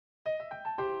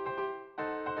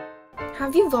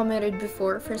Have you vomited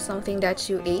before for something that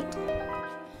you ate?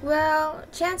 Well,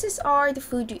 chances are the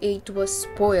food you ate was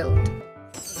spoiled.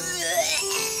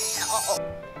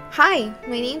 Hi,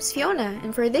 my name's Fiona,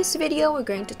 and for this video we're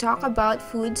going to talk about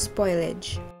food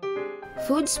spoilage.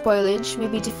 Food spoilage may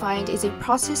be defined as a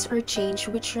process or change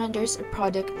which renders a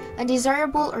product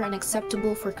undesirable or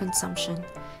unacceptable for consumption.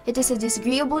 It is a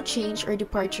disagreeable change or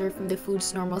departure from the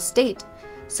food's normal state.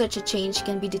 Such a change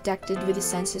can be detected with the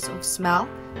senses of smell,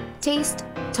 taste,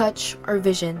 touch, or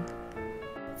vision.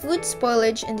 Food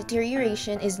spoilage and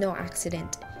deterioration is no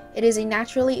accident. It is a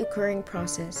naturally occurring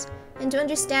process. And to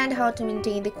understand how to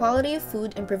maintain the quality of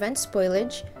food and prevent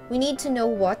spoilage, we need to know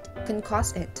what can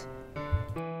cause it.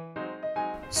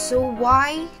 So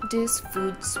why does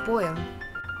food spoil?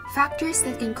 Factors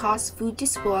that can cause food to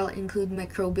spoil include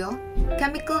microbial,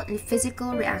 chemical, and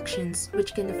physical reactions,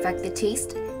 which can affect the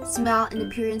taste, smell, and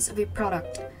appearance of a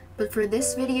product. But for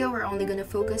this video, we're only going to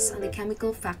focus on the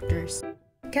chemical factors.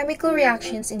 Chemical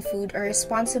reactions in food are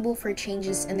responsible for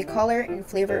changes in the color and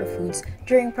flavor of foods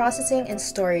during processing and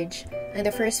storage, and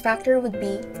the first factor would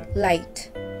be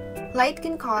light. Light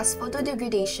can cause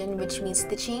photodegradation, which means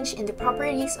the change in the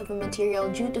properties of a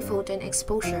material due to photon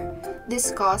exposure.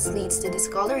 This cause leads to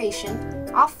discoloration,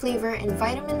 off flavor, and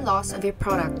vitamin loss of a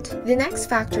product. The next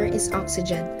factor is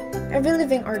oxygen. Every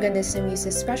living organism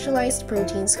uses specialized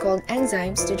proteins called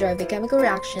enzymes to drive the chemical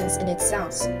reactions in its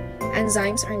cells.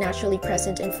 Enzymes are naturally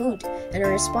present in food and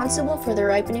are responsible for the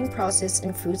ripening process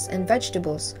in fruits and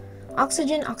vegetables.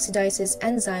 Oxygen oxidizes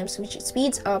enzymes, which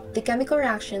speeds up the chemical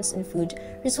reactions in food,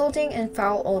 resulting in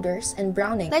foul odors and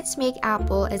browning. Let's make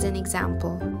apple as an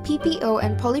example. PPO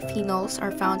and polyphenols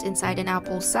are found inside an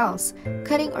apple's cells.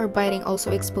 Cutting or biting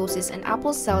also exposes an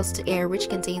apple's cells to air which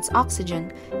contains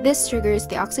oxygen. This triggers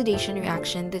the oxidation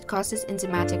reaction that causes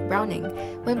enzymatic browning.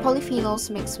 When polyphenols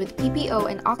mix with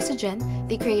PPO and oxygen,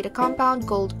 they create a compound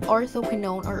called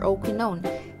orthoquinone or oquinone.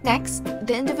 Next,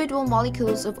 the individual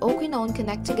molecules of oquinone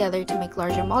connect together to make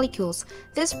larger molecules.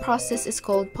 This process is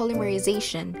called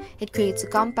polymerization. It creates a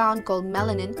compound called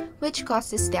melanin, which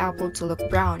causes the apple to look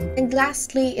brown. And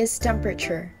lastly is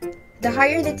temperature. The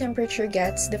higher the temperature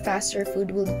gets, the faster food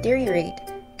will deteriorate.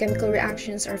 Chemical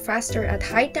reactions are faster at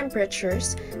high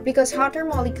temperatures because hotter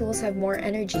molecules have more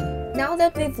energy. Now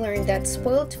that we've learned that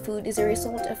spoiled food is a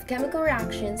result of chemical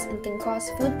reactions and can cause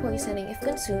food poisoning if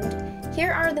consumed,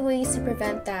 here are the ways to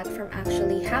prevent that from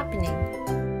actually happening.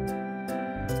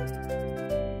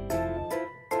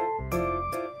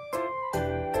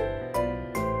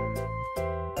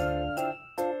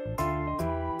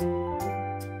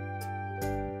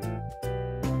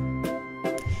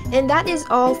 And that is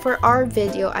all for our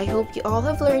video. I hope you all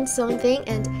have learned something,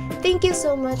 and thank you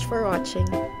so much for watching.